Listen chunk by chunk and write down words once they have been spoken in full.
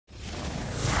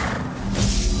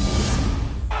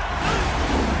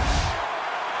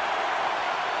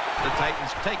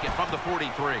Titans take it from the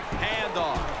 43.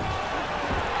 Handoff.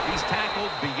 He's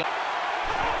tackled beyond.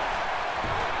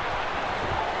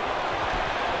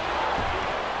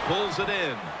 Pulls it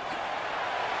in.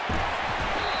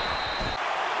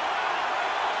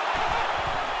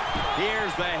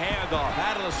 Here's the handoff.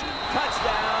 Out of the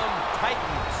touchdown,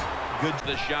 Titans. Good to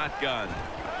the shotgun.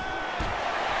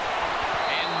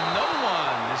 And no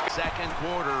one. This second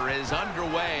quarter is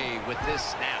underway with this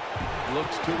snap.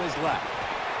 Looks to his left.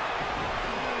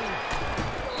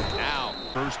 Now,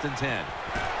 1st and 10.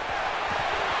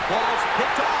 Ball's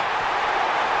picked off.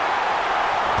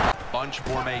 Bunch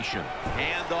formation.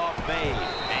 Handoff made.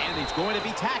 And he's going to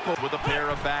be tackled with a pair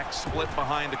of backs split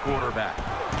behind the quarterback.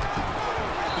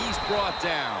 He's brought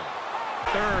down.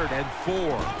 3rd and 4.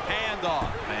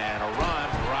 Handoff. And a run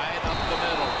right up the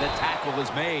middle. The tackle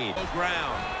is made. Low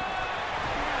ground.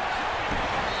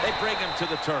 They bring him to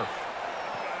the turf.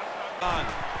 On.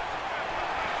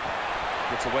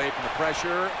 Gets away from the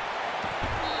pressure.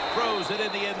 Throws it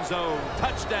in the end zone.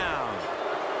 Touchdown.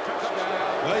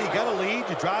 Well, you got a lead.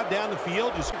 You drive down the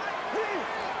field. Just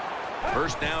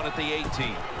 1st down at the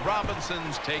 18.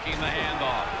 Robinson's taking the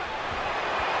handoff.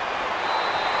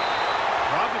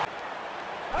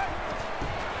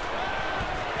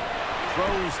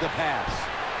 Throws the pass.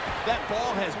 That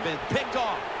ball has been picked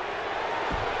off.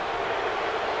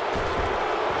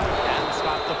 And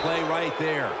stop the play right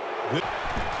there.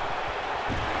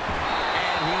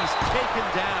 And he's taken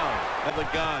down at the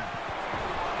gun.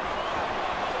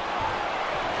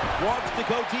 Wants to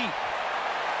go deep.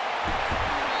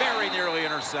 Very nearly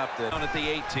intercepted. Down at the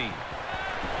 18.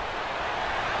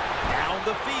 Down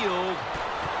the field.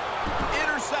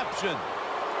 Interception.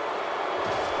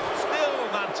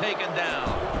 Still not taken down.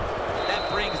 That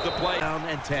brings the play down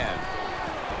and 10.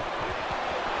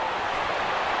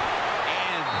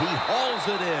 And he hauls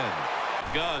it in.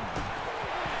 Gun.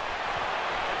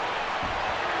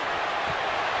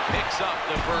 Picks up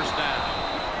the 1st down.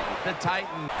 The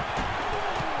Titan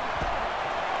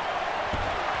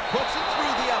puts it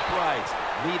through the uprights.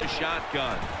 Lead a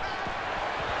shotgun.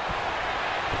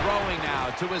 Throwing now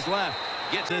to his left.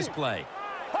 Gets his play.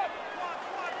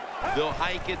 They'll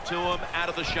hike it to him out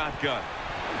of the shotgun.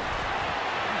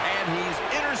 And he's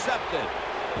intercepted.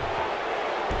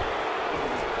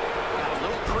 Got a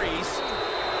little crease.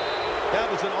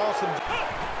 that was an awesome.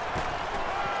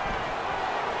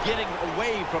 Getting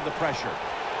away from the pressure.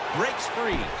 Breaks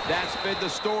free. That's been the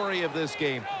story of this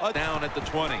game. Down at the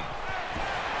 20.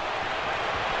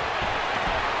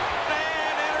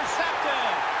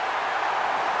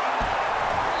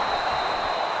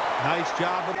 Nice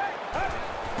job of airing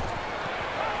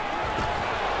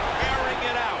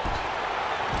it out.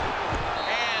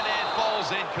 And it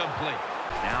falls incomplete.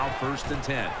 Now 1st and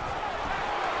 10.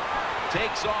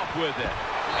 Takes off with it.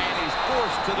 And he's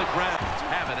forced to the ground.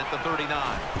 Have it at the 39.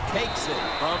 Takes it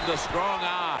from the strong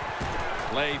eye.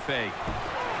 Play fake.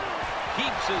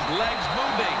 Keeps his legs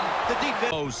moving. The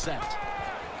defense set.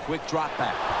 Quick drop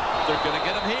back. They're going to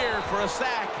get him here for a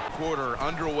sack. Quarter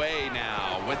underway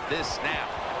now with this snap.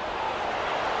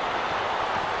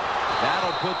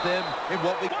 That'll put them in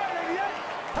what we...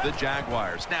 The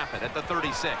Jaguars snap it at the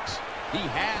 36. He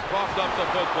has coughed up the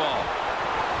football.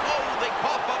 Oh, they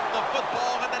cough up the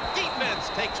football, and the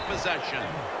defense takes possession.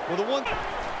 Well, the one...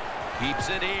 Keeps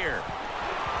it here.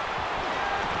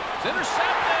 It's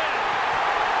intercepted.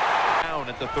 Down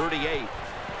at the 38.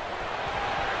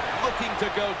 Looking to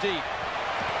go deep.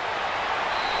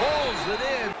 Pulls it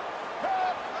in.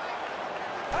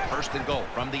 1st and goal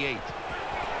from the 8.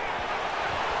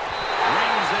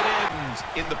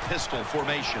 In the pistol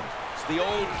formation. It's the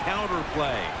old counter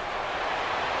play.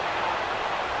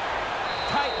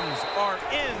 Titans are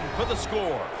in for the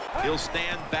score. He'll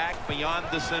stand back beyond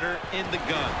the center in the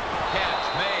gun.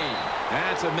 Catch made.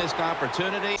 That's a missed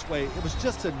opportunity. It was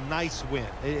just a nice win.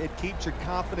 It keeps your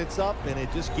confidence up, and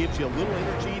it just gives you a little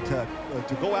energy to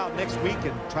go out next week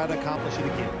and try to accomplish it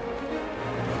again.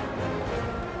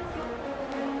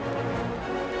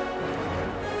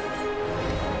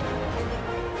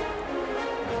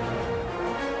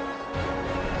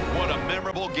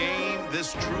 Game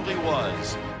this truly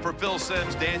was. For Phil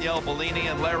Simms, Danielle Bellini,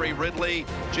 and Larry Ridley,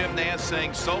 Jim Nance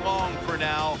saying so long for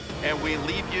now, and we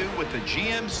leave you with the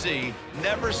GMC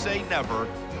Never Say Never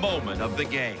moment of the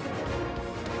game.